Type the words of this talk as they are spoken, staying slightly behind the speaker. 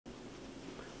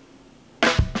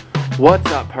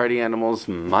What's up, party animals?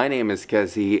 My name is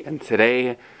Kezi, and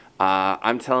today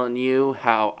I'm telling you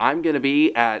how I'm gonna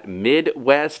be at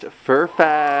Midwest Fur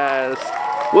Fest.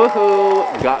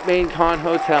 Woohoo! Got Main Con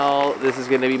Hotel. This is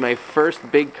gonna be my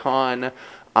first big con,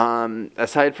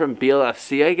 aside from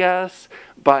BLFC, I guess.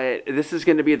 But this is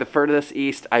gonna be the furthest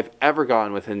east I've ever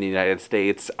gone within the United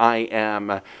States. I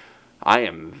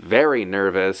am very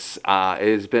nervous. It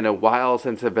has been a while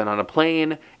since I've been on a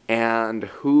plane, and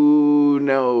who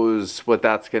knows what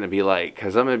that's going to be like,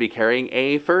 because I'm going to be carrying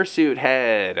a fursuit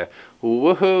head.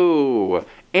 Woohoo!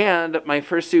 And my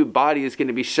fursuit body is going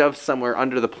to be shoved somewhere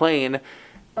under the plane,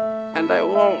 and I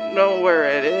won't know where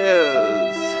it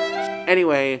is.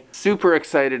 Anyway, super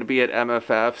excited to be at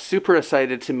MFF, super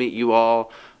excited to meet you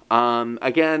all.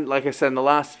 Again, like I said in the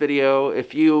last video,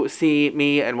 if you see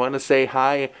me and want to say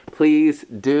hi, please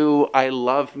do. I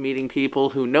love meeting people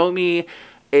who know me.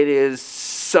 It is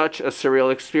such a surreal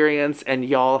experience, and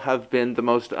y'all have been the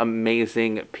most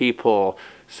amazing people.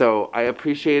 So I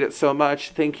appreciate it so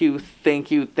much. Thank you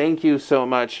so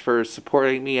much for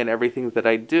supporting me and everything that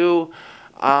I do.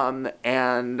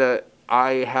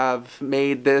 I have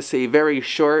made this a very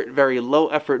short, very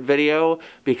low-effort video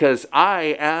because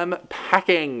I am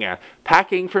packing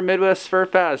for Midwest Fur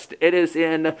Fest. It is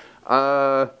in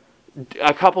a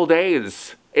couple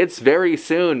days. It's very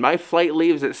soon. My flight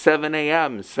leaves at 7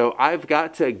 a.m., so I've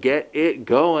got to get it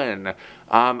going.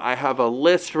 I have a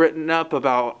list written up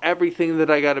about everything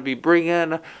that I got to be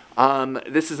bringing.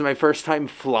 This is my first time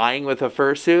flying with a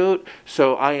fursuit,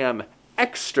 so I am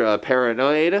extra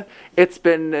paranoid. It's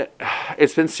been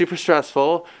super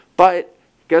stressful, but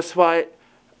guess what?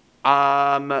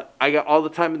 I got all the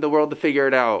time in the world to figure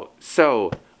it out.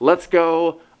 So let's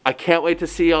go. I can't wait to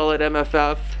see y'all at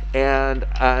MFF, and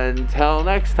until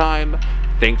next time,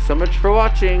 thanks so much for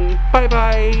watching. Bye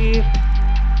bye.